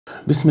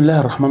بسم الله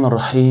الرحمن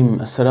الرحيم.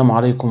 السلام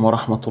عليكم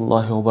ورحمة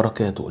الله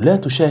وبركاته. لا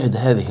تشاهد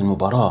هذه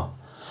المباراة.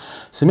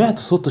 سمعت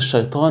صوت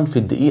الشيطان في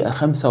الدقيقة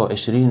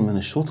 25 من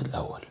الشوط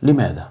الأول.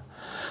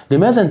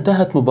 لماذا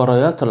انتهت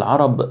مباريات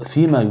العرب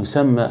فيما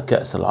يسمى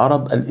كأس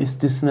العرب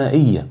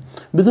الاستثنائية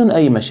بدون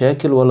أي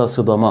مشاكل ولا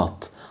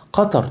صدامات؟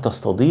 قطر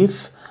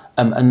تستضيف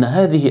أم أن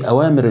هذه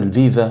أوامر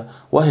الفيفا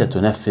وهي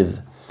تنفذ؟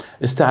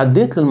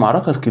 استعديت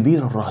للمعركة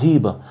الكبيرة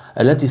الرهيبة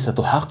التي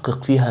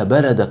ستحقق فيها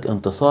بلدك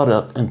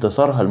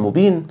انتصارها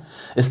المبين؟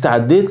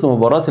 استعديت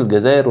لمباراة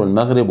الجزائر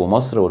والمغرب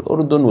ومصر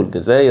والأردن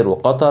والجزائر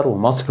وقطر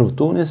ومصر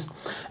وتونس؟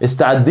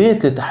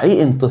 استعديت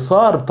لتحقيق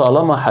انتصار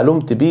طالما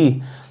حلمت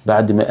به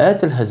بعد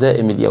مئات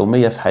الهزائم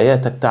اليومية في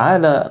حياتك؟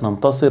 تعال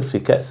ننتصر في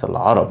كأس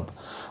العرب.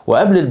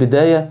 وقبل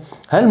البداية،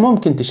 هل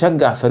ممكن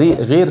تشجع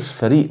فريق غير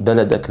فريق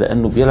بلدك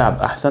لأنه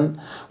بيلعب أحسن؟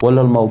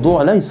 ولا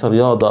الموضوع ليس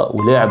رياضة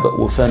ولعب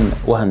وفن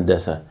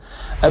وهندسة؟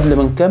 قبل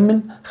ما نكمل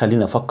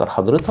خلينا أفكر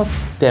حضرتك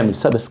تعمل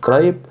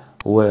سبسكرايب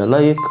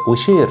ولايك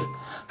وشير،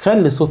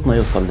 خلي صوتنا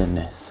يوصل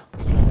للناس.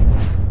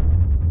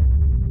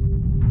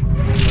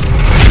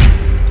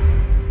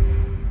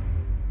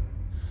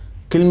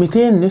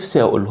 كلمتين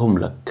نفسي أقولهم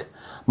لك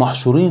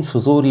محشورين في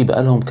زوري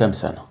بقالهم كام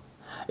سنة.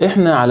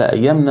 احنا على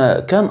ايامنا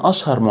كان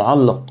اشهر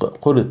معلق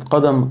كرة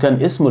قدم كان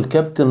اسمه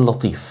الكابتن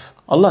لطيف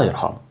الله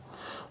يرحمه،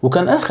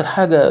 وكان اخر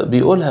حاجة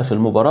بيقولها في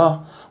المباراة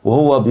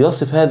وهو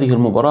بيصف هذه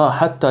المباراة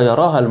حتى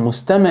يراها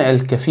المستمع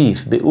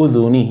الكفيف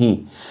بأذنه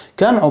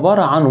كان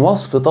عبارة عن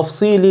وصف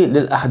تفصيلي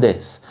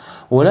للأحداث.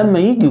 ولما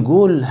يجي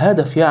جول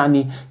هدف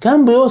يعني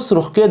كان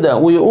بيصرخ كده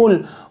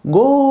ويقول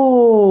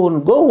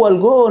جول جوه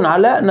الجون،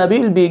 علاء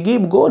نبيل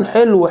بيجيب جون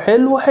حلو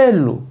حلو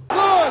حلو.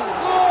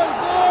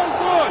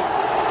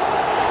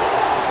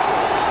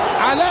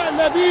 علاء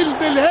نبيل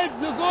بالهيد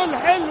جول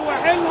حلو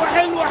حلو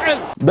حلو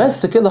حلو،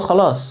 بس كده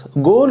خلاص،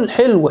 جول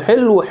حلو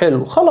حلو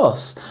حلو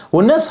خلاص،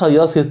 والناس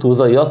هيصت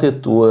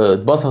وزيطت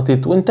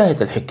واتبسطت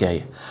وانتهت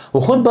الحكاية.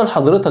 وخد بال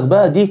حضرتك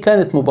بقى، دي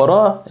كانت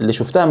مباراة اللي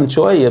شفتها من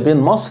شوية بين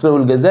مصر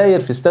والجزائر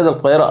في استاد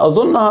القاهرة،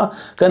 أظنها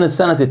كانت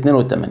سنة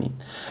 82.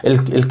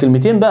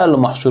 الكلمتين بقى اللي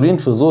محشورين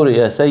في زوري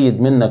يا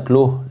سيد منك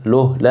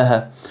له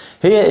لها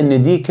هي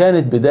إن دي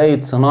كانت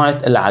بداية صناعة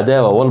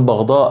العداوة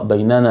والبغضاء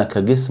بيننا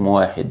كجسم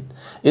واحد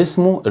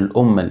اسمه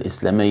الأمة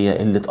الإسلامية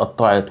اللي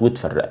اتقطعت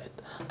واتفرقت.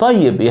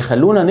 طيب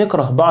يخلونا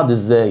نكره بعض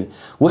ازاي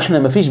واحنا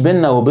مفيش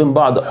بيننا وبين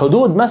بعض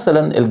حدود؟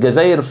 مثلا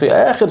الجزائر في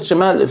آخر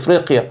شمال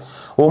إفريقيا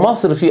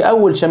ومصر في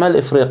أول شمال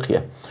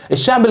إفريقيا.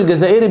 الشعب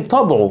الجزائري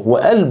بطبعه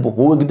وقلبه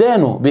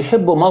ووجدانه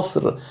بيحب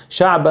مصر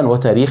شعبا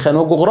وتاريخا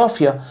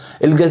وجغرافيا.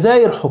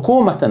 الجزائر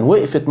حكومة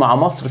وقفت مع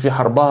مصر في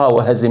حربها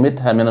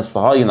وهزيمتها من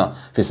الصهاينة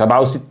في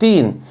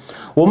 67،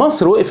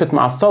 ومصر وقفت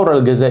مع الثورة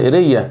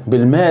الجزائرية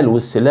بالمال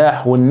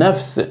والسلاح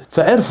والنفس.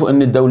 فعرفوا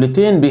ان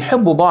الدولتين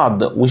بيحبوا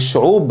بعض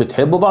والشعوب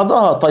بتحب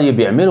بعضها. طيب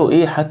يعملوا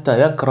ايه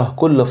حتى يكره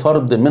كل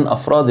فرد من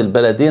افراد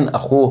البلدين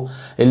اخوه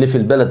اللي في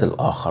البلد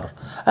الاخر؟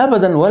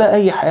 ابدا ولا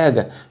اي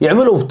حاجة.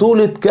 يعملوا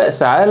بطولة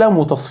كأس عالم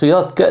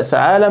وتصفيات كأس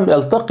عالم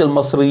يلتقي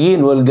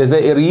المصريين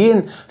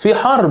والجزائريين في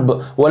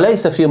حرب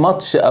وليس في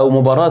ماتش او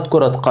مباراة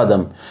كرة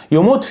قدم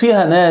يموت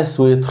فيها ناس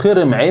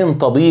ويتخرم عين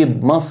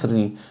طبيب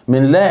مصري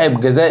من لاعب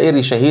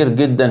جزائري شهير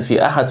جدا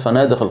في احد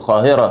فنادق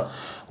القاهرة،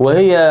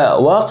 وهي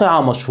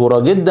واقعة مشهورة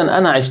جدا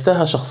انا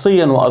عشتها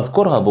شخصيا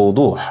واذكرها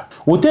بوضوح.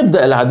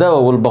 وتبدأ العداوة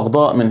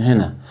والبغضاء من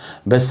هنا.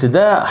 بس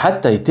ده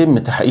حتى يتم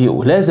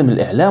تحقيقه لازم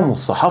الاعلام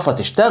والصحافة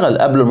تشتغل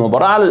قبل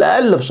المباراة على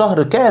الاقل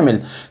بشهر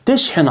كامل،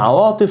 تشحن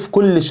عواطف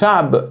كل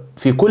شعب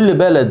في كل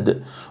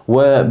بلد،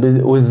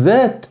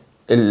 والذات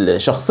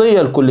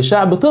الشخصية لكل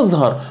شعب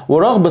تظهر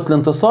ورغبة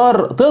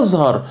الانتصار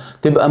تظهر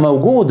تبقى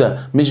موجودة.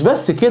 مش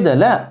بس كده،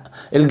 لا،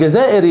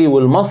 الجزائري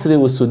والمصري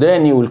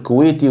والسوداني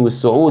والكويتي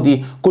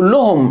والسعودي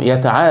كلهم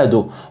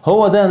يتعادوا.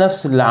 هو ده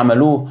نفس اللي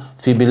عملوه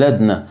في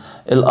بلادنا.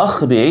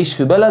 الأخ بيعيش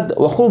في بلد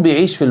وأخوه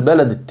بيعيش في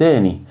البلد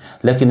التاني،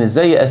 لكن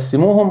إزاي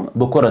يقسموهم؟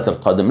 بكرة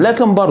القدم.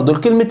 لكن برضو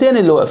الكلمتين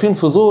اللي واقفين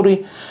في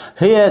زوري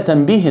هي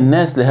تنبيه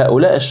الناس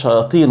لهؤلاء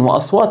الشياطين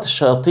وأصوات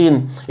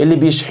الشياطين اللي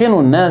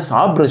بيشحنوا الناس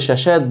عبر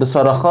الشاشات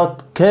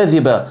بصرخات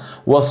كاذبة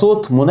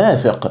وصوت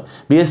منافق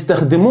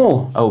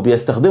بيستخدموه أو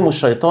بيستخدموا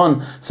الشيطان،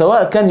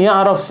 سواء كان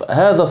يعرف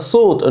هذا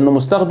الصوت أنه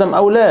مستخدم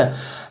أو لا.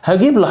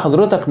 هجيب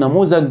لحضرتك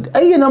نموذج،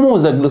 اي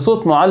نموذج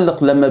لصوت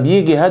معلق لما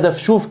بيجي هدف.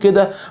 شوف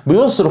كده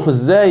بيصرخ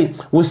ازاي،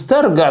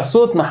 واسترجع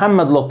صوت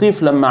محمد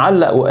لطيف لما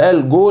علق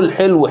وقال جول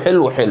حلو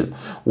حلو حلو،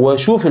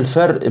 وشوف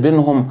الفرق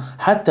بينهم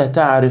حتى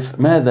تعرف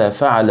ماذا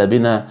فعل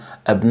بنا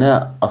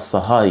ابناء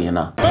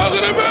الصهاينة.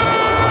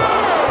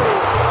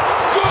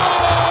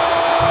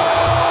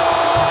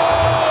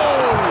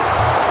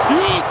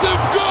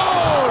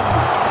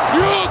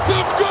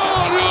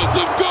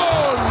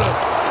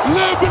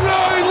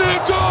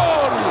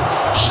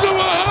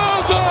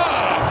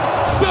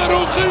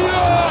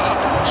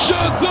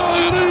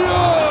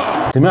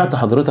 جزائرية سمعت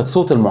حضرتك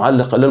صوت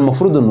المعلق اللي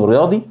المفروض انه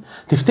رياضي؟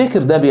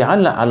 تفتكر ده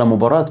بيعلق على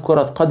مباراة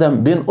كرة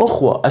قدم بين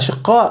اخوة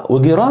اشقاء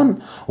وجيران،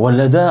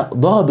 ولا ده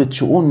ضابط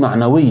شؤون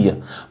معنوية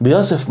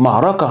بيصف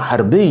معركة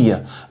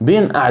حربية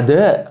بين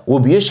اعداء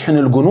وبيشحن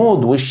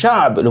الجنود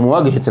والشعب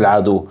لمواجهة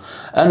العدو؟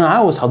 انا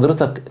عاوز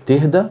حضرتك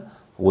تهدى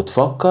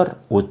وتفكر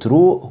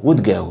وتروق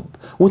وتجاوب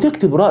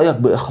وتكتب رأيك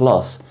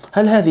بإخلاص.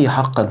 هل هذه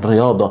حقا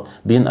رياضة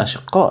بين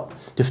أشقاء؟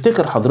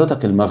 تفتكر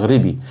حضرتك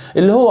المغربي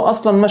اللي هو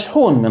أصلا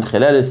مشحون من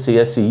خلال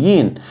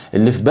السياسيين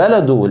اللي في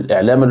بلده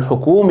والإعلام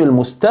الحكومي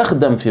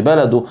المستخدم في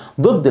بلده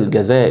ضد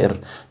الجزائر،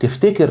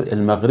 تفتكر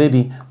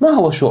المغربي ما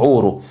هو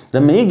شعوره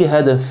لما يجي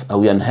هدف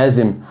أو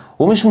ينهزم؟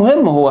 ومش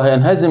مهم هو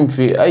هينهزم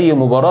في أي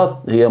مباراة،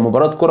 هي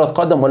مباراة كرة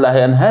قدم، ولا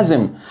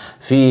هينهزم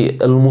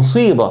في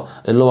المصيبة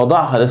اللي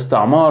وضعها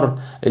الاستعمار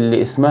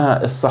اللي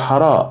اسمها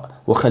الصحراء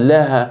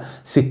وخلاها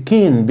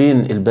سكين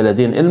بين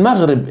البلدين.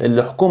 المغرب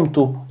اللي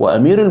حكومته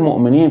وأمير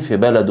المؤمنين في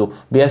بلده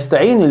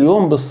بيستعين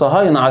اليوم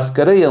بالصهاينة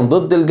عسكريا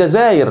ضد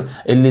الجزائر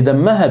اللي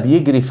دمها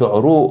بيجري في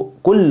عروق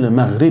كل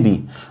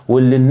مغربي،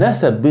 واللي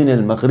النسب بين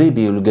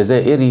المغربي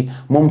والجزائري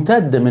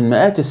ممتد من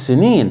مئات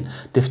السنين.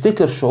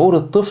 تفتكر شعور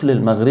الطفل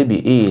المغربي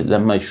ايه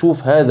لما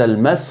يشوف هذا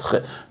المسخ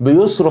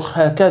بيصرخ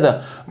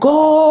هكذا: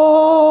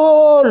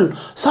 جول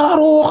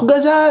صاروخ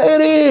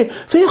جزائري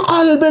في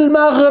قلب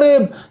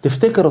المغرب؟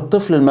 تفتكر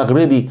الطفل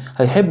المغربي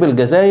هيحب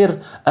الجزائر؟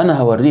 انا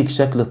هوريك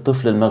شكل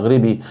الطفل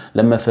المغربي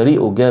لما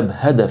فريقه جاب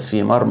هدف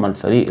في مرمى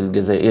الفريق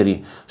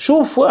الجزائري.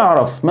 شوف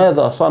واعرف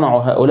ماذا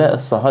صنعوا هؤلاء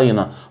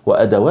الصهاينة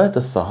وأدوات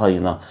الصهاينة،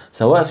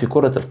 سواء في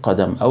كرة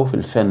القدم أو في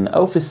الفن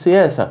أو في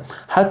السياسة،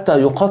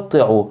 حتى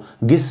يقطعوا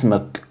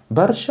جسمك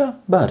برشا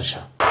برشا.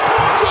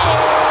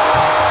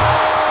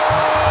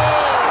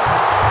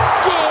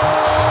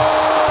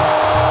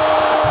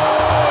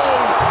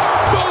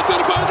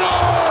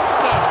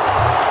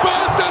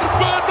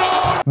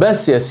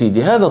 بس يا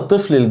سيدي، هذا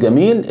الطفل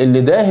الجميل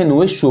اللي داهن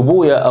وشه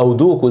بويا أو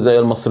دوكو زي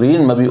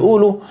المصريين ما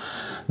بيقولوا،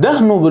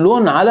 دهنه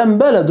بلون علم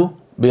بلده،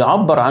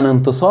 بيعبر عن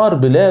انتصار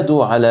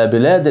بلاده على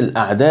بلاد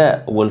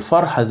الأعداء،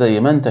 والفرحة زي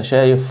ما انت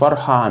شايف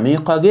فرحة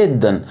عميقة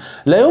جدا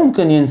لا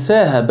يمكن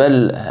ينساها،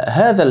 بل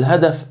هذا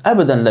الهدف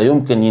أبدا لا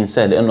يمكن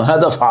ينساه لأنه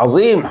هدف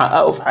عظيم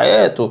حققه في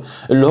حياته،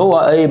 اللي هو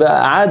أي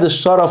بقى أعاد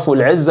الشرف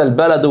والعزة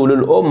لبلده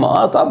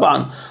وللأمة.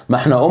 طبعا ما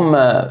احنا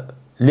أمة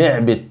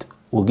لعبت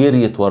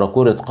وجريت ورا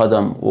كرة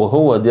قدم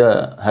وهو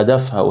ده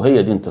هدفها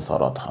وهي دي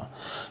انتصاراتها.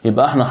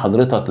 يبقى احنا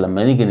حضرتك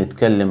لما نيجي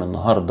نتكلم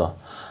النهاردة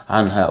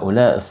عن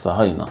هؤلاء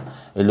الصهاينة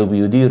اللي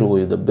بيديروا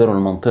ويدبروا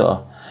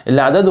المنطقة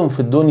اللي عددهم في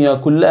الدنيا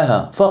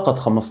كلها فقط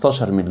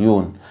 15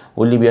 مليون،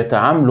 واللي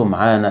بيتعاملوا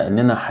معانا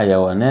اننا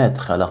حيوانات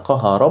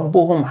خلقها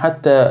ربهم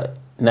حتى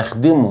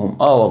نخدمهم،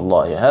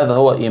 والله هذا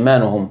هو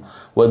ايمانهم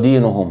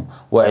ودينهم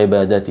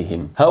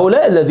وعبادتهم.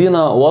 هؤلاء الذين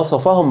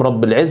وصفهم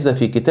رب العزة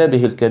في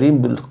كتابه الكريم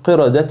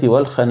بالقردة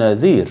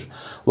والخناذير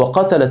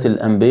وقتلة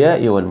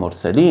الأنبياء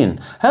والمرسلين.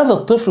 هذا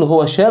الطفل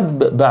هو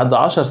شاب بعد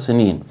 10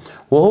 سنين،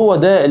 وهو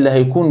ده اللي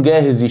هيكون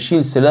جاهز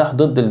يشيل سلاح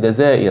ضد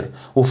الجزائر.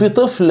 وفي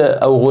طفل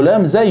أو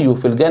غلام زيه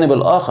في الجانب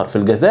الآخر في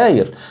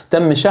الجزائر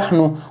تم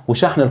شحنه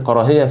وشحن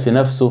الكراهية في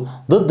نفسه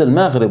ضد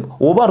المغرب،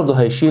 وبرضه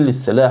هيشيل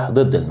السلاح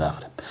ضد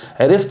المغرب.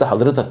 عرفت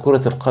حضرتك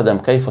كرة القدم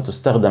كيف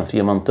تستخدم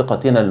في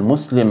منطقتنا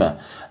المسلمة،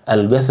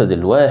 الجسد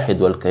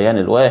الواحد والكيان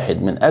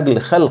الواحد، من أجل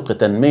خلق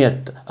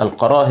تنمية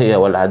الكراهية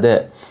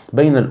والعداء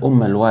بين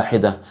الأمة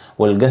الواحدة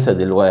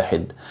والجسد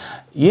الواحد.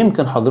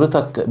 يمكن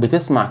حضرتك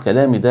بتسمع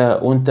كلامي ده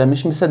وانت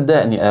مش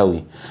مصدقني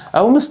قوي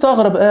او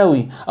مستغرب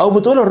قوي او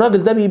بتقول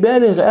الراجل ده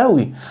بيبالغ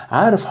قوي.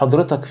 عارف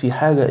حضرتك في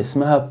حاجة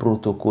اسمها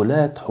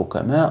بروتوكولات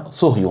حكماء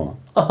صهيون؟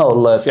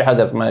 والله في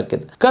حاجة اسمها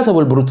كده.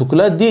 كتبوا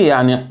البروتوكولات دي،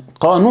 يعني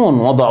قانون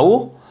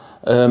وضعوه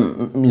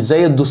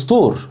زي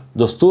الدستور،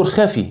 دستور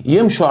خفي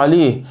يمشوا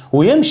عليه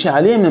ويمشي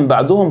عليه من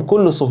بعدهم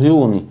كل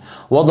صهيوني.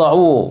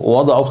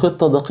 وضعوا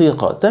خطة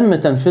دقيقة تم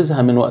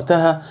تنفيذها من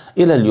وقتها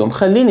إلى اليوم.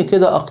 خليني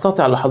كده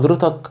أقتطع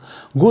لحضرتك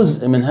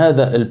جزء من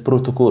هذا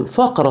البروتوكول،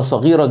 فقرة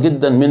صغيرة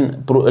جدا من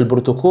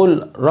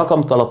البروتوكول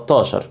رقم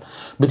 13.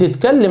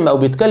 بيتكلم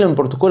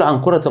البروتوكول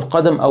عن كرة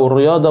القدم أو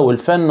الرياضة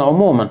والفن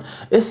عموما.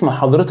 اسمع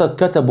حضرتك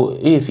كتبوا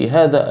إيه في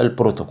هذا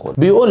البروتوكول.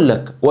 بيقول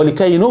لك: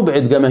 ولكي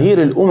نبعد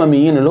جماهير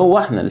الأمميين اللي هو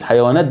احنا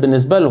الحيوانات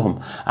بالنسبة لهم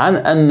عن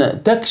أن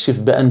تكشف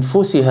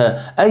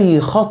بأنفسها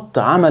أي خط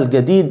عمل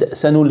جديد،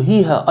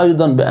 سنلهيها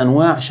أيضا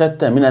بأنواع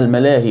شتى من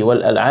الملاهي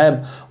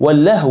والألعاب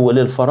واللهو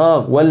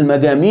للفراغ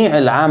والمجاميع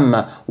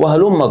العامة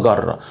وهلم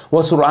جرة.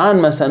 وسرعان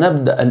ما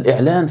سنبدأ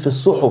الإعلان في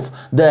الصحف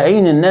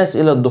داعين الناس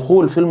إلى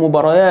الدخول في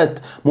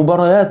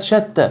مباريات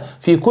شتى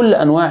في كل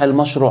أنواع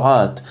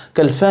المشروعات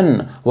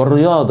كالفن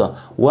والرياضة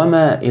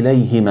وما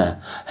إليهما.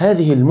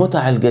 هذه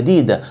المتعة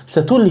الجديدة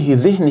ستلهي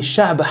ذهن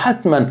الشعب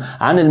حتما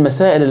عن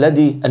المسائل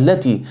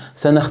التي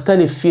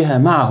سنختلف فيها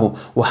معه.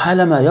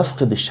 وحالما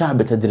يفقد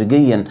الشعب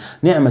تدريجيا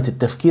نعمة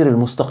التفكير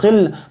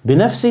المستقل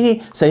بنفسه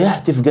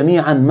سيهتف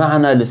جميعا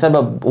معنا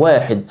لسبب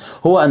واحد،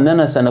 هو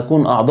أننا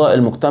سنكون أعضاء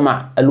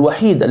المجتمع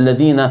الوحيد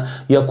الذين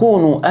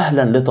يكونوا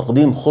أهلا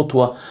لتقديم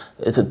خطوة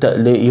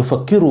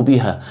يفكروا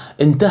بيها.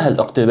 انتهى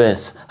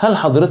الاقتباس. هل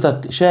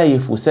حضرتك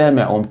شايف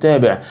وسامع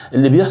ومتابع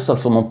اللي بيحصل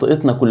في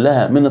منطقتنا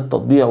كلها من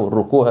التطبيع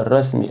والركوع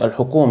الرسمي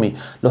الحكومي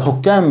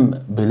لحكام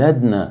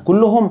بلادنا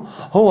كلهم؟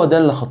 هو ده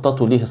اللي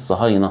خططوا ليه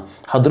الصهاينة.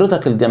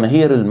 حضرتك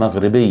الجماهير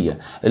المغربية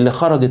اللي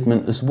خرجت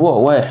من أسبوع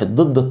واحد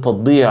ضد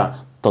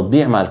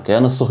تطبيع مع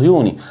الكيان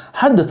الصهيوني،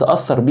 حد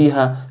تأثر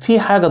بيها؟ في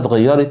حاجة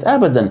اتغيرت؟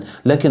 أبدا.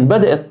 لكن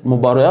بدأت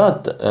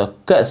مباريات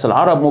كأس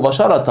العرب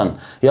مباشرة،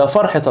 يا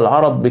فرحة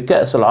العرب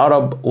بكأس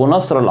العرب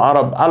ونصر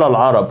العرب على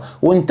العرب،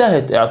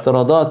 وانتهت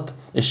اعتراضات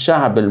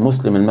الشعب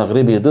المسلم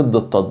المغربي ضد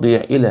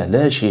التطبيع إلى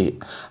لا شيء.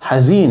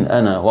 حزين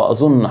أنا،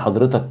 وأظن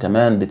حضرتك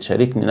كمان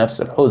بتشاركني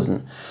نفس الحزن.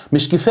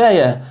 مش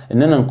كفاية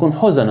إننا نكون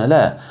حزنة،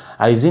 لا،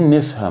 عايزين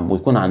نفهم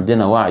ويكون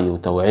عندنا وعي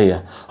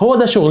وتوعية. هو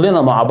ده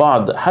شغلنا مع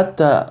بعض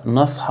حتى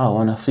نصحى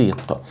ونفيق،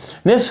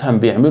 نفهم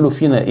بيعملوا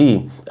فينا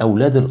إيه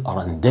أولاد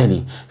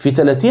الأرندلي. في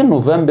 30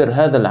 نوفمبر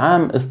هذا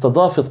العام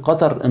استضافت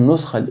قطر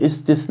النسخة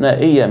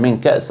الاستثنائية من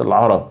كأس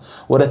العرب،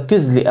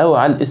 وركز لي قوي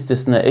على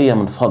الاستثنائية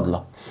من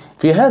فضلك.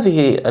 في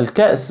هذه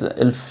الكأس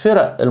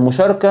الفرق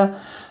المشاركة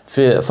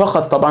في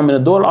فقط طبعا من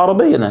الدول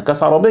العربية، انها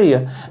كأس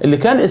عربية، اللي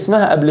كان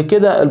اسمها قبل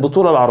كده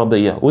البطولة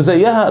العربية،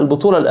 وزيها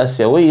البطولة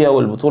الآسيوية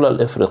والبطولة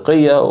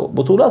الإفريقية،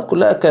 بطولات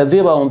كلها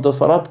كاذبة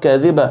وانتصارات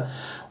كاذبة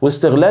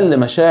واستغلال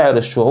لمشاعر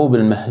الشعوب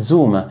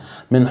المهزومة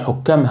من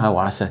حكامها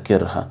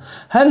وعساكرها.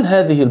 هل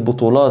هذه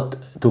البطولات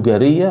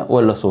تجارية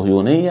ولا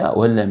صهيونية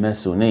ولا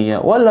ماسونية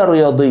ولا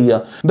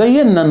رياضية؟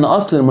 بينا ان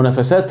اصل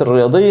المنافسات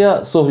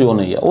الرياضية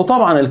صهيونية،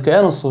 وطبعا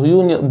الكيان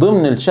الصهيوني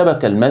ضمن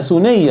الشبكة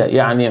الماسونية،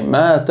 يعني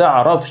ما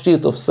تعرفش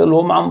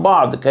تفصلهم عن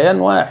بعض، كيان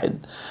واحد.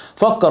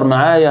 فكر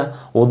معايا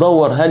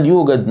ودور هل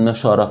يوجد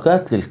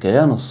مشاركات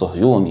للكيان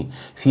الصهيوني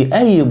في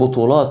أي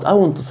بطولات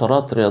أو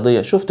انتصارات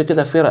رياضية. شفت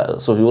كده فرق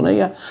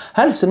صهيونية؟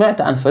 هل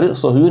سمعت عن فريق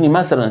صهيوني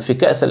مثلا في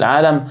كأس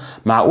العالم؟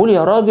 معقول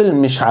يا راجل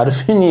مش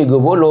عارفين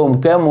يجيبوا لهم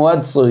كام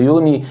واد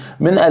صهيوني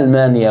من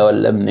ألمانيا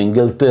ولا من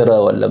إنجلترا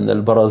ولا من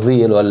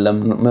البرازيل ولا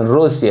من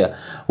روسيا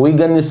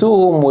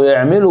ويجنسوهم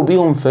ويعملوا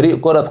بيهم فريق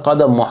كرة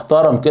قدم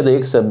محترم كده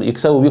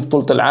يكسبوا بيه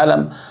بطولة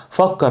العالم؟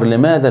 فكر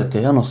لماذا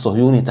الكيان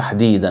الصهيوني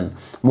تحديدا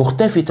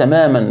مختفي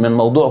تماما من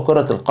موضوع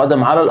كرة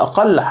القدم على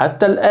الأقل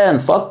حتى الآن؟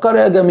 فكر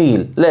يا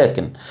جميل.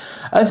 لكن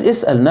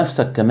اسأل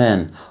نفسك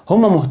كمان،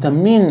 هم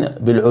مهتمين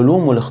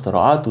بالعلوم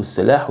والاختراعات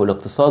والسلاح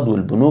والاقتصاد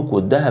والبنوك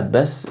والذهب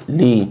بس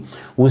ليه؟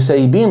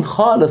 وسايبين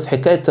خالص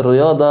حكاية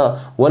الرياضة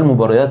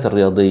والمباريات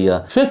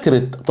الرياضية.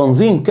 فكرة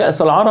تنظيم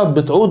كأس العرب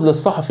بتعود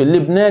للصحفي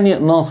اللبناني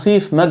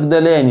نصيف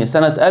مجدلاني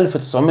سنة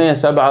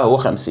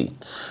 1957،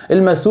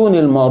 الماسوني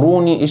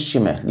الماروني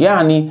الشمال،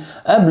 يعني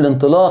قبل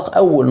انطلاق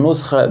أول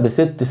نسخة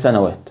ب6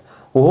 سنوات،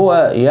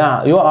 وهو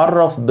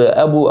يعرف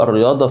بأبو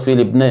الرياضة في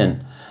لبنان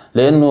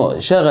لأنه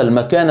شغل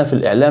مكانة في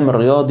الإعلام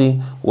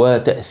الرياضي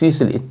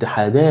وتأسيس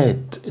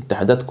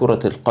اتحادات كرة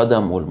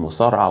القدم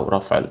والمصارعة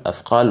ورفع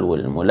الأثقال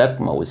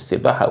والملاكمة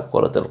والسباحة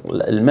وكرة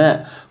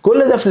الماء.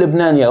 كل ده في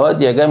لبنان يا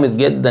واد يا جامد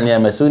جدا يا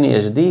ماسوني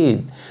يا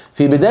جديد.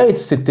 في بداية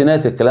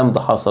الستينات الكلام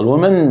ده حصل،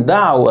 ومن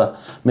دعوة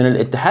من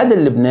الاتحاد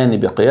اللبناني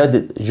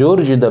بقيادة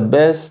جورج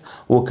دباس،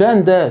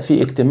 وكان ده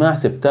في اجتماع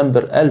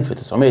سبتمبر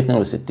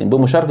 1962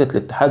 بمشاركة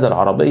الاتحاد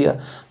العربية،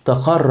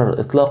 تقرر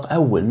إطلاق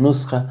أول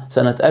نسخة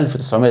سنة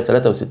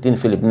 1963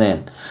 في لبنان،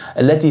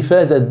 التي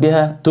فازت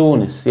بها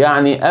تونس،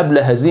 يعني قبل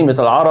هزيمة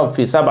العرب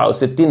في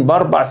 67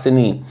 ب4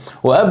 سنين،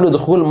 وقبل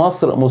دخول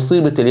مصر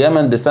مصيبة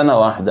اليمن بسنة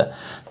واحدة.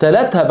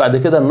 تلتها بعد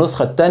كده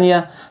النسخة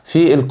الثانية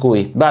في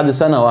الكويت بعد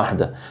سنة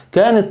واحدة،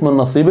 كانت من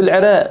نصيب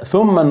العراق.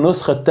 ثم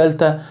النسخة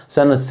الثالثة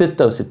سنة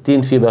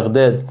 66 في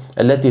بغداد،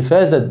 التي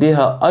فازت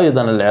بها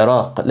أيضا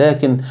العراق،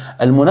 لكن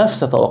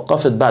المنافسة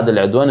توقفت بعد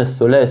العدوان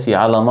الثلاثي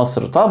على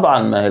مصر.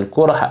 طبعا ما هي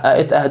الكرة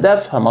حققت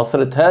أهدافها،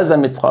 مصر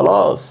اتهزمت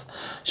خلاص،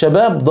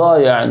 شباب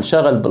ضايع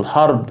انشغل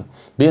بالحرب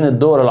بين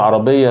الدول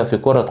العربية في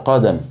كرة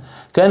قدم.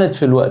 كانت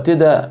في الوقت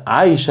ده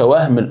عايشة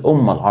وهم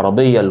الأمة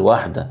العربية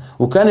الواحدة،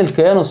 وكان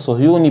الكيان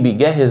الصهيوني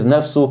بيجهز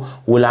نفسه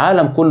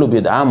والعالم كله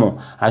بيدعمه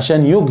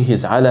عشان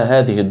يجهز على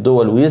هذه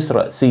الدول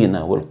ويسرق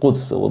سيناء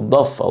والقدس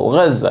والضفة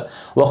وغزة.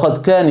 وقد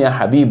كان يا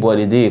حبيب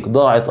والديك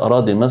ضاعت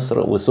أراضي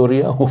مصر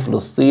وسوريا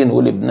وفلسطين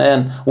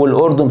ولبنان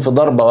والأردن في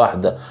ضربة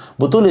واحدة.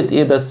 بطولة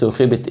إيه بس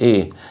وخيبة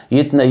إيه؟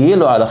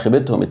 يتنيلوا على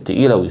خيبتهم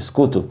التقيلة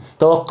ويسكتوا.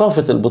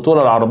 توقفت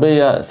البطولة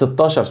العربية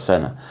 16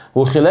 سنة،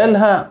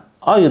 وخلالها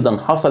أيضا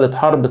حصلت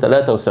حرب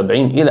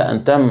 73 إلى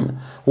أن تم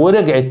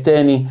ورجعت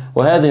تاني،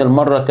 وهذه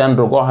المرة كان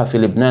رجوعها في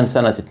لبنان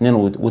سنة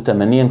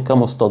 82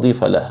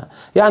 كمستضيفة لها.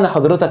 يعني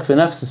حضرتك في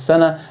نفس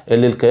السنة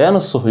اللي الكيان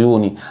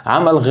الصهيوني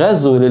عمل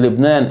غزو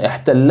للبنان،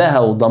 احتلها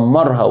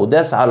ودمرها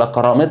وداس على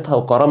كرامتها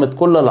وكرامة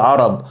كل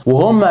العرب،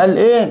 وهم قال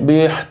إيه؟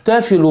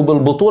 بيحتفلوا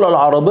بالبطولة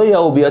العربية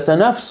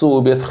وبيتنافسوا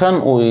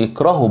وبيتخانقوا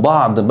ويكرهوا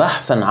بعض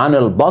بحثا عن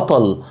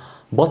البطل.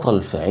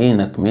 بطل في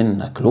عينك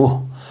منك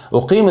له.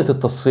 أقيمت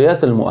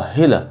التصفيات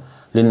المؤهلة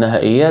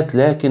للنهائيات،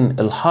 لكن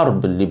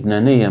الحرب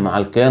اللبنانية مع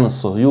الكيان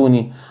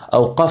الصهيوني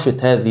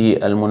أوقفت هذه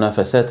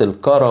المنافسات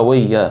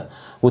الكروية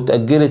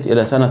وتأجلت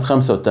إلى سنة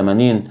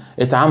 85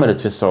 اتعملت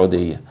في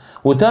السعودية،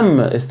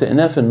 وتم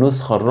استئناف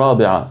النسخة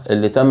الرابعة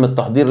اللي تم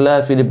التحضير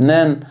لها في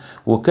لبنان،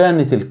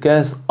 وكانت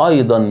الكاس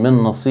أيضا من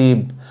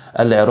نصيب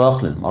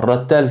العراق للمرة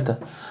الثالثة،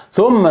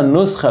 ثم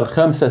النسخة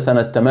الخامسة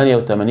سنة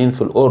 88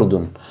 في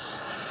الأردن،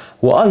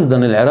 وأيضا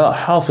العراق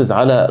حافظ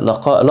على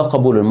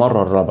لقبه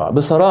للمرة الرابعة.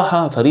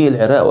 بصراحة فريق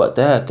العراق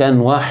وقتها كان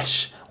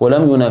وحش،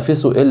 ولم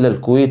ينافسوا إلا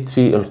الكويت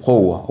في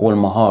القوة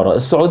والمهارة.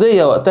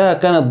 السعودية وقتها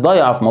كانت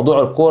ضايعة في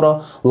موضوع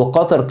الكرة،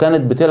 وقطر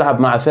كانت بتلعب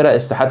مع فرق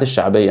الساحات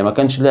الشعبية ما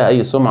كانش لها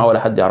أي سمعة ولا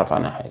حد يعرف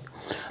عنها حاجة.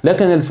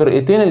 لكن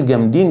الفرقتين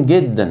الجامدين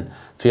جدا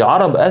في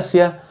عرب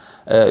آسيا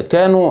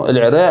كانوا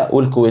العراق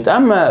والكويت.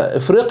 أما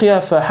إفريقيا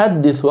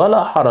فحدث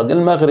ولا حرج،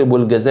 المغرب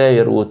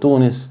والجزائر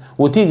وتونس،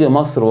 وتيجي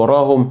مصر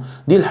وراهم،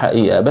 دي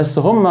الحقيقة. بس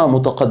هم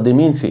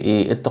متقدمين في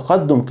إيه؟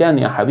 التقدم كان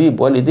يا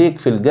حبيب والديك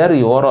في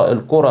الجري وراء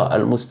الكرة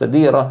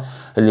المستديرة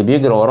اللي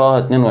بيجري وراها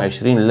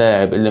 22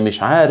 لاعب، اللي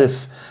مش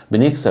عارف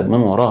بنكسب من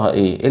وراها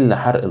إيه إلا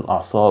حرق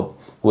الأعصاب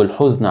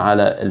والحزن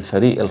على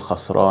الفريق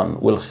الخسران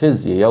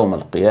والخزي يوم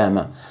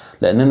القيامة،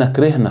 لأننا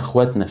كرهنا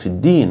إخواتنا في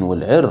الدين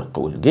والعرق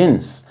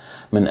والجنس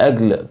من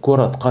أجل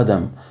كرة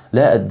قدم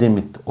لا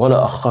قدمت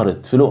ولا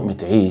أخرت في لقمة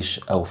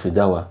عيش أو في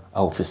دواء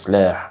أو في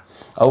سلاح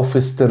أو في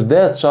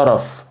استرداد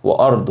شرف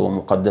وأرض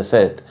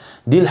ومقدسات.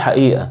 دي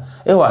الحقيقة.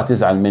 اوعى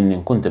تزعل مني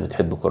إن كنت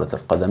بتحب كرة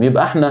القدم.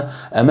 يبقى احنا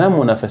أمام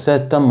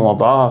منافسات تم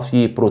وضعها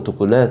في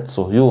بروتوكولات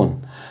صهيون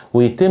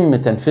ويتم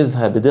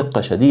تنفيذها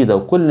بدقة شديدة،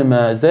 وكل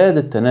ما زاد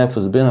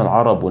التنافس بين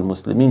العرب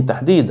والمسلمين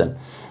تحديدا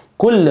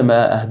كل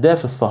ما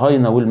أهداف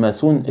الصهاينة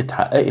والماسون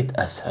اتحققت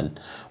أسهل،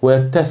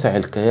 ويتسع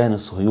الكيان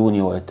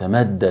الصهيوني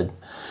ويتمدد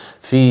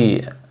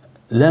في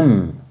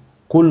لم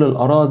كل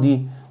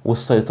الأراضي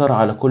والسيطرة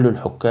على كل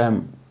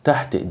الحكام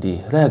تحت ايديه.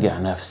 راجع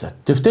نفسك.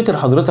 تفتكر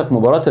حضرتك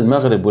مباراة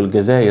المغرب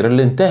والجزائر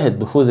اللي انتهت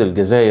بفوز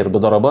الجزائر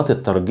بضربات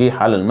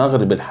الترجيح على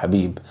المغرب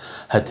الحبيب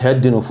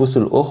هتهدي نفوس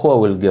الأخوة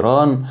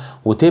والجيران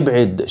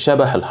وتبعد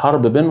شبح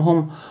الحرب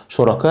بينهم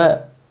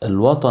شركاء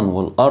الوطن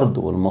والأرض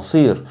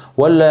والمصير،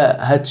 ولا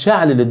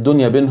هتشعلل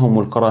الدنيا بينهم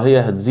والكراهية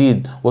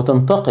هتزيد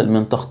وتنتقل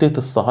من تخطيط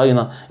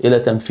الصهاينة إلى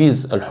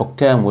تنفيذ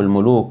الحكام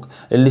والملوك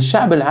اللي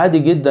الشعب العادي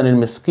جدا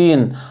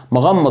المسكين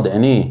مغمض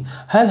عينيه؟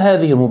 هل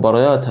هذه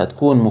المباريات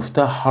هتكون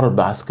مفتاح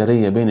حرب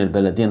عسكرية بين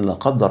البلدين لا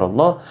قدر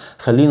الله؟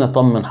 خلينا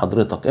أطمن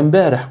حضرتك،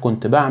 امبارح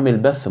كنت بعمل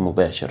بث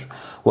مباشر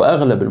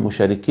وأغلب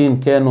المشاركين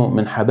كانوا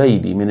من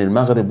حبايبي من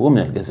المغرب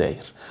ومن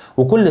الجزائر،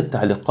 وكل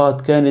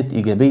التعليقات كانت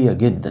إيجابية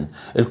جدا.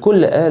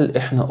 الكل قال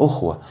إحنا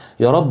أخوة،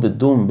 يا رب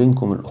تدوم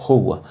بينكم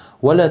الأخوة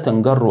ولا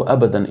تنجروا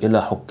أبدا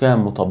إلى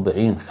حكام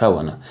مطبعين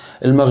خونة.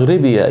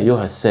 المغربي يا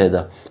أيها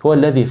السادة هو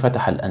الذي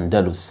فتح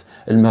الأندلس،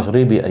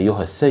 المغربي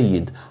أيها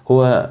السيد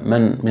هو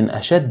من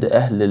أشد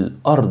أهل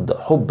الأرض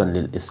حبا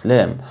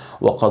للإسلام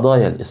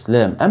وقضايا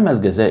الإسلام. أما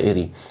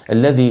الجزائري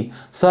الذي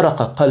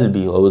سرق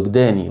قلبي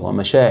ووجداني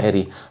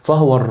ومشاعري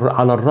فهو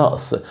على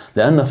الرأس،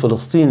 لأن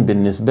فلسطين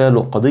بالنسبة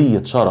له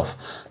قضية شرف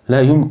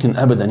لا يمكن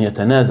أبدا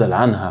يتنازل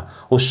عنها،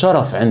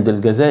 والشرف عند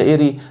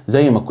الجزائري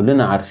زي ما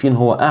كلنا عارفين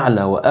هو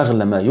أعلى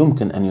وأغلى ما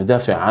يمكن أن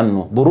يدافع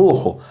عنه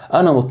بروحه.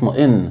 أنا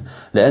مطمئن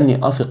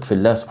لأني أثق في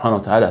الله سبحانه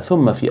وتعالى،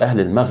 ثم في أهل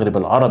المغرب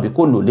العربي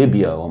كله،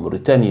 ليبيا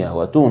وموريتانيا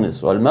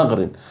وتونس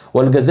والمغرب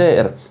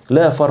والجزائر،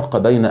 لا فرق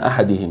بين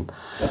أحدهم.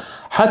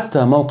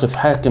 حتى موقف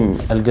حاكم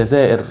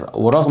الجزائر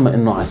ورغم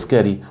أنه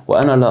عسكري،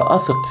 وأنا لا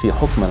أثق في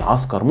حكم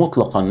العسكر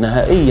مطلقا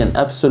نهائيا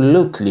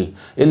absolutely،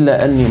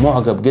 إلا أني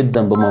معجب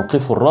جدا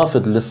بموقفه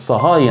الرافض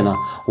للصهاينة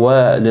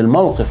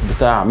وللموقف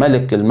بتاع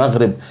ملك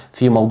المغرب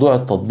في موضوع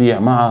التطبيع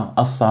مع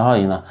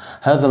الصهاينة.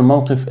 هذا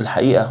الموقف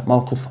الحقيقة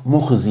موقف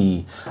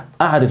مخزي.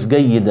 أعرف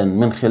جيدا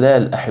من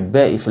خلال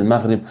أحبائي في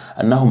المغرب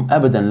أنهم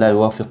أبدا لا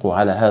يوافقوا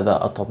على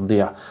هذا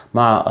التطبيع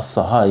مع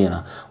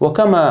الصهاينة.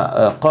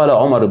 وكما قال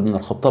عمر بن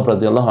الخطاب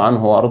رضي الله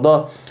عنه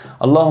وأرضاه: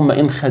 اللهم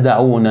إن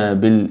خدعونا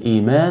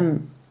بالإيمان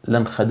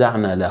لن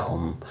خدعنا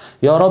لهم.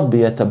 يا رب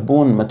يا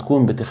تبون ما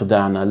تكون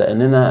بتخدعنا،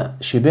 لأننا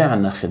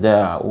شبعنا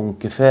خداع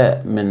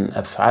وانكفاء من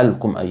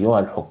أفعالكم أيها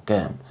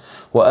الحكام.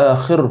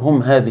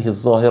 وآخرهم هذه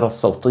الظاهرة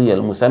الصوتية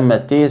المسمى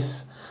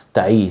تيس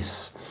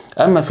تعيس.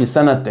 أما في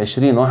سنة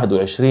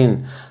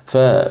 2021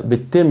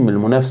 فبتتم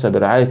المنافسة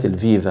برعاية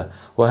الفيفا،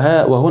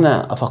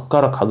 وهنا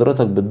أفكرك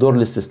حضرتك بالدور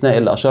الاستثنائي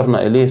اللي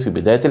أشرنا إليه في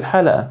بداية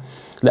الحلقة.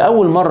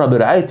 لأول مرة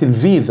برعاية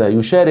الفيفا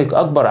يشارك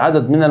أكبر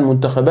عدد من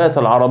المنتخبات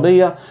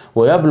العربية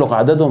ويبلغ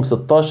عددهم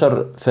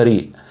 16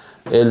 فريق.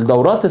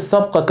 الدورات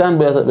السابقة كان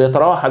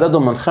بيتراوح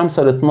عددهم من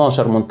 5 ل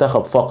 12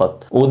 منتخب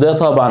فقط، وده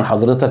طبعا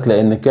حضرتك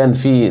لأن كان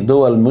في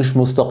دول مش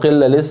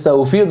مستقلة لسه،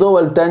 وفي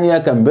دول تانية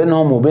كان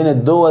بينهم وبين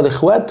الدول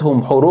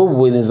إخواتهم حروب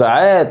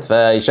ونزاعات،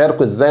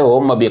 فيشاركوا إزاي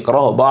وهم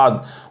بيكرهوا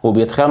بعض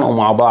وبيتخانقوا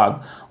مع بعض؟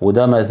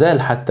 وده ما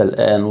زال حتى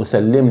الآن.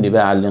 وسلمني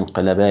بقى على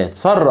الانقلابات.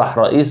 صرح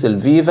رئيس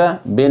الفيفا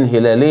بين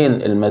هلالين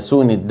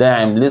الماسوني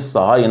الداعم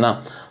للصهاينة،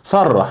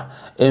 صرح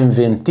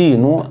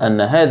انفنتينو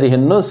أن هذه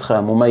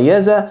النسخة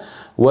مميزة،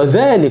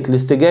 وذلك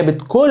لاستجابة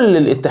كل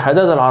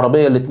الاتحادات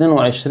العربية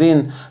ال22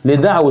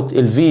 لدعوة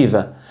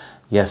الفيفا.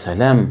 يا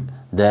سلام،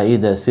 ده إيه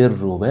ده؟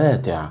 سر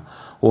باتع.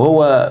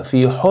 وهو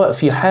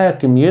في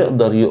حاكم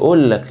يقدر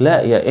يقول لك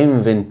لا يا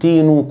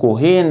انفنتينو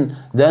كوهين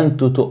ده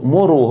انتوا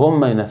تأمروا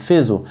وهم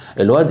ينفذوا.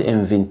 الواد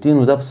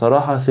انفنتينو ده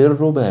بصراحة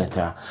سره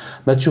باتع.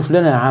 ما تشوف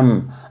لنا يا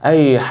عم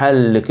اي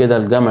حل كده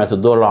لجامعة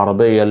الدول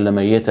العربية اللي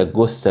ميتة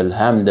الجثة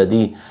الهامدة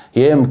دي،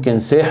 يمكن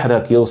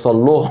سحرك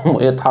يوصل لهم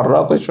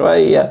ويتحركوا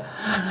شوية.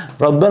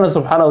 ربنا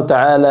سبحانه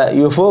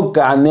وتعالى يفك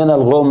عننا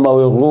الغمة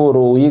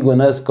ويغوروا ويجوا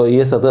ناس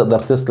كويسة تقدر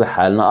تصلح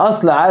حالنا.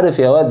 اصل عارف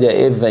يا واد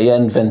يا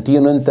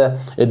انفنتينو، انت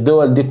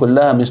الدول دي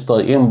كلها مش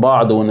طايقين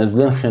بعض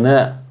ونازلين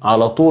خناق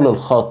على طول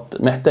الخط،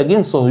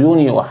 محتاجين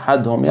صهيوني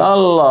يوحدهم.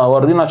 يلا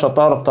ورينا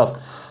شطارتك،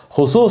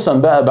 خصوصا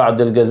بقى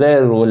بعد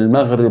الجزائر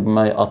والمغرب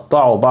ما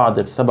يقطعوا بعض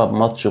بسبب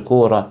ماتش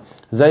كورة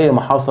زي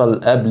ما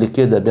حصل قبل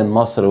كده بين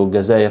مصر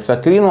والجزائر.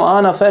 فاكرينه؟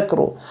 انا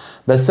فاكره،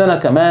 بس انا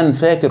كمان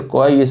فاكر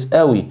كويس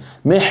قوي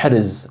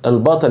محرز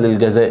البطل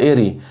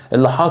الجزائري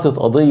اللي حاطط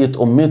قضية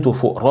امته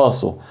فوق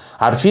راسه.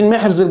 عارفين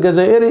محرز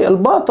الجزائري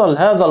البطل؟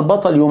 هذا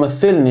البطل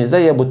يمثلني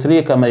زي ابو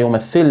تريكة ما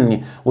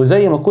يمثلني،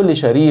 وزي ما كل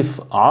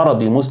شريف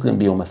عربي مسلم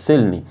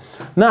بيمثلني.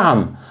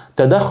 نعم،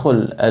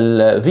 تدخل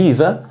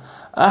الفيفا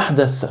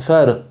أحدث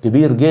فارق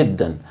كبير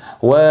جدا،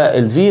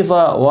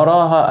 والفيفا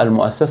وراها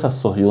المؤسسة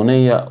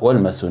الصهيونية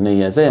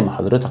والماسونية زي ما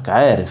حضرتك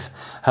عارف.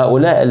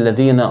 هؤلاء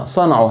الذين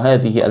صنعوا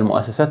هذه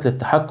المؤسسات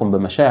للتحكم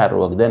بمشاعر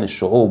ووجدان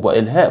الشعوب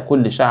وإلهاء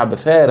كل شعب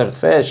فارغ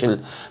فاشل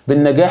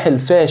بالنجاح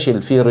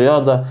الفاشل في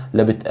رياضة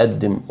لا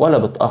بتقدم ولا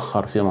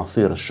بتأخر في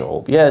مصير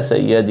الشعوب. يا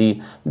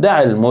سيدي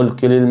دع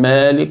الملك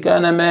للمالك،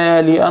 أنا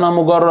مالي، أنا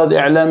مجرد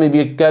إعلامي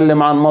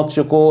بيتكلم عن ماتش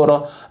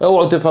كورة،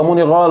 اوعوا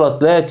تفهموني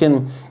غلط.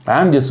 لكن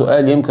عندي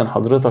سؤال يمكن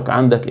حضرتك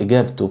عندك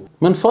إجابته،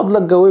 من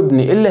فضلك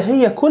جاوبني. اللي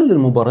هي كل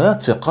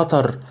المباريات في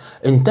قطر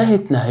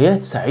انتهت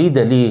نهايات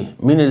سعيدة ليه؟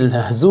 من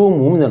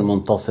المهزوم ومن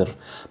المنتصر.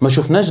 ما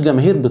شفناش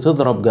جماهير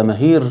بتضرب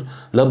جماهير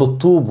لا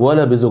بالطوب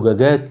ولا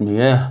بزجاجات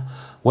مياه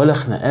ولا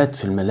خناقات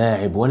في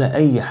الملاعب ولا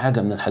أي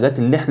حاجة من الحاجات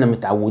اللي احنا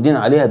متعودين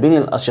عليها بين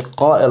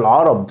الأشقاء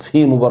العرب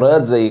في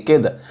مباريات زي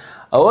كده.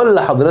 أقول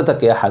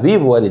لحضرتك يا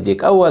حبيب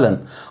والديك، أولا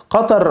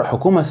قطر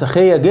حكومة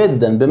سخية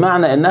جدا،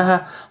 بمعنى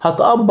انها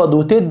هتقبض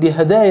وتدي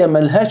هدايا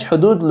ملهاش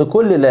حدود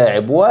لكل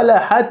لاعب، ولا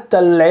حتى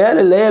العيال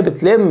اللي هي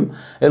بتلم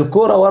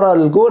الكرة ورا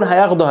الجون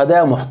هياخدوا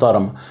هدايا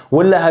محترمة،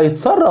 واللي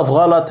هيتصرف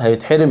غلط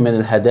هيتحرم من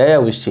الهدايا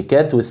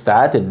والشيكات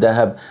والساعات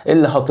الذهب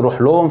اللي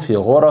هتروح لهم في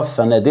غرف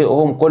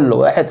فنادقهم كل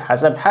واحد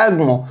حسب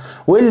حجمه،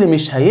 واللي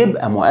مش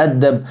هيبقى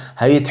مؤدب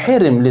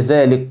هيتحرم.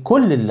 لذلك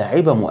كل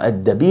اللعيبة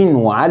مؤدبين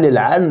وعلى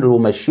العن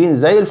وماشيين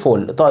زي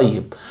الفل.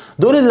 طيب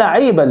دول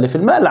اللعيبة اللي في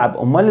الملعب،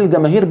 امال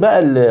الجماهير بقى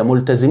اللي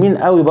ملتزمين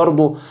قوي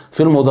برضو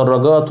في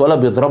المدرجات، ولا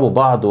بيضربوا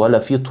بعض ولا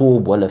في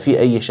طوب ولا في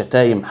اي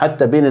شتايم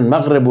حتى بين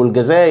المغرب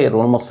والجزائر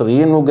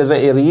والمصريين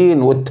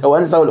والجزائريين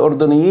والتوانسة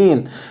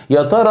والاردنيين.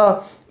 يا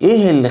ترى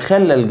ايه اللي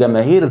خلى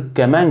الجماهير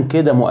كمان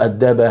كده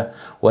مؤدبة؟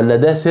 ولا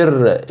ده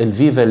سر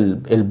الفيفا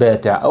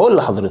الباتع؟ اقول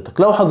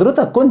لحضرتك، لو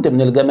حضرتك كنت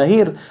من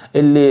الجماهير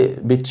اللي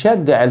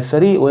بتشجع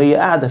الفريق وهي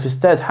قاعدة في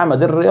استاد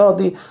حمد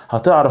الرياضي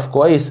هتعرف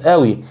كويس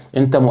قوي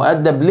انت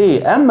مؤدب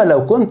ليه. اما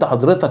لو كنت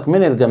حضرتك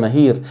من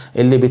الجماهير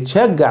اللي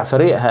بتشجع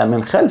فريقها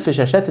من خلف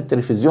شاشات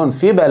التلفزيون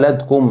في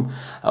بلدكم،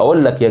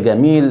 اقول لك يا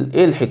جميل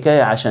ايه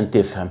الحكاية عشان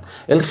تفهم.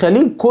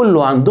 الخليج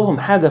كله عندهم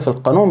حاجة في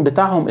القانون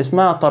بتاعهم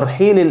اسمها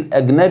ترحيل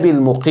الاجنبي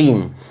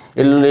المقيم،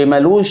 اللي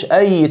ملوش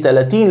اي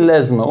 30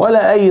 لازمة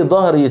ولا اي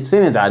ظهر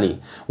يتسند عليه،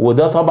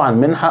 وده طبعا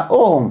من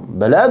حقهم،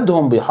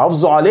 بلدهم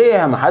بيحافظوا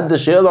عليها،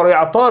 محدش يقدر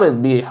يعترض،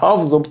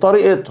 بيحافظوا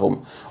بطريقتهم.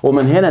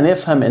 ومن هنا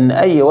نفهم ان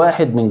اي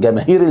واحد من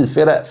جماهير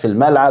الفرق في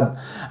الملعب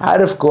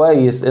عارف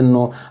كويس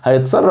انه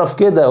هيتصرف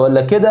كده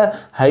ولا كده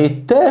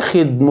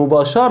هيتاخد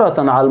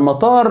مباشرة على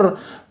المطار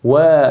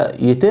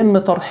ويتم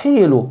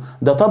ترحيله.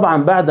 ده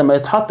طبعا بعد ما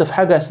يتحط في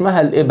حاجة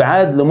اسمها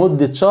الإبعاد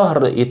لمدة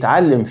شهر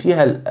يتعلم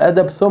فيها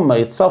الأدب، ثم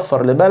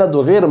يتسفر لبلده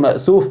غير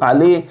مأسوف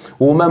عليه،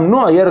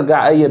 وممنوع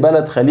يرجع أي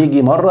بلد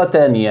خليجي مرة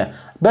تانية.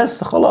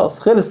 بس خلاص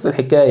خلص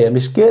الحكاية،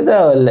 مش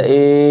كده ولا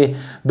ايه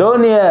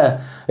دنيا؟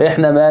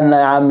 احنا مالنا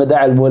يا عم،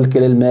 دع الملك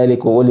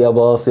للمالك وقول يا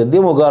باسط، دي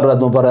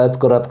مجرد مباريات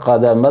كرة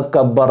قدم، ما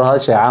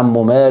تكبرهاش يا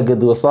عم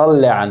ماجد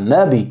وصلي على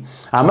النبي.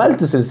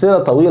 عملت سلسلة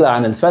طويلة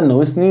عن الفن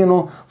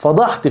وسنينه،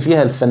 فضحت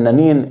فيها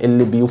الفنانين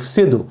اللي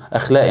بيفسدوا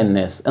أخلاق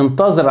الناس.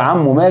 انتظر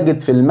عمو ماجد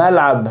في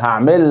الملعب،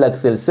 هعمل لك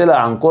سلسلة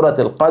عن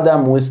كرة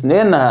القدم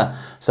وسنينها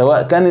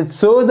سواء كانت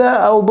سودة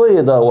أو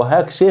بيضة،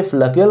 وهكشف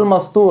لك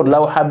المستور.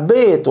 لو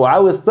حبيت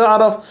وعاوز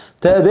تعرف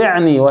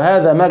تابعني،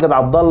 وهذا ماجد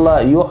عبد الله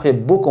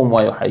يحبكم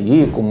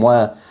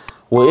ويحييكم.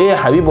 وايه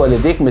حبيب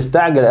والديك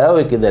مستعجل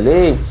قوي كده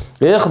ليه؟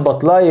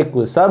 اخبط لايك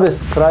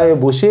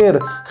وسبسكرايب وشير،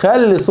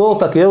 خلي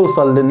صوتك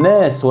يوصل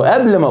للناس.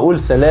 وقبل ما اقول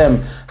سلام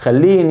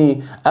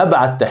خليني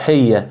ابعت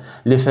تحية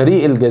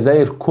لفريق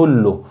الجزائر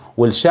كله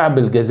والشعب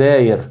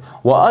الجزائر،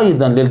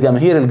 وايضا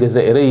للجماهير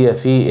الجزائرية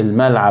في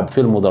الملعب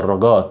في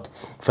المدرجات.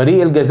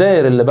 فريق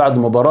الجزائر اللي بعد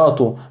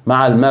مباراته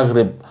مع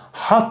المغرب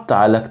حط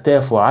على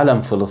كتافه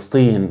علم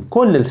فلسطين،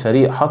 كل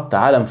الفريق حط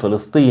علم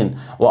فلسطين،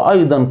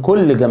 وأيضا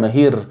كل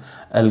جماهير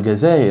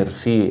الجزائر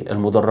في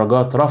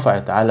المدرجات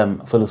رفعت علم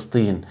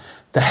فلسطين.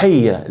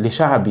 تحية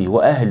لشعبي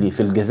وأهلي في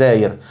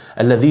الجزائر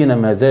الذين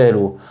ما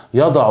زالوا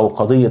يضعوا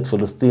قضية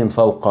فلسطين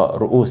فوق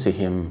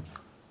رؤوسهم،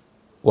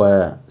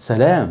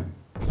 وسلام.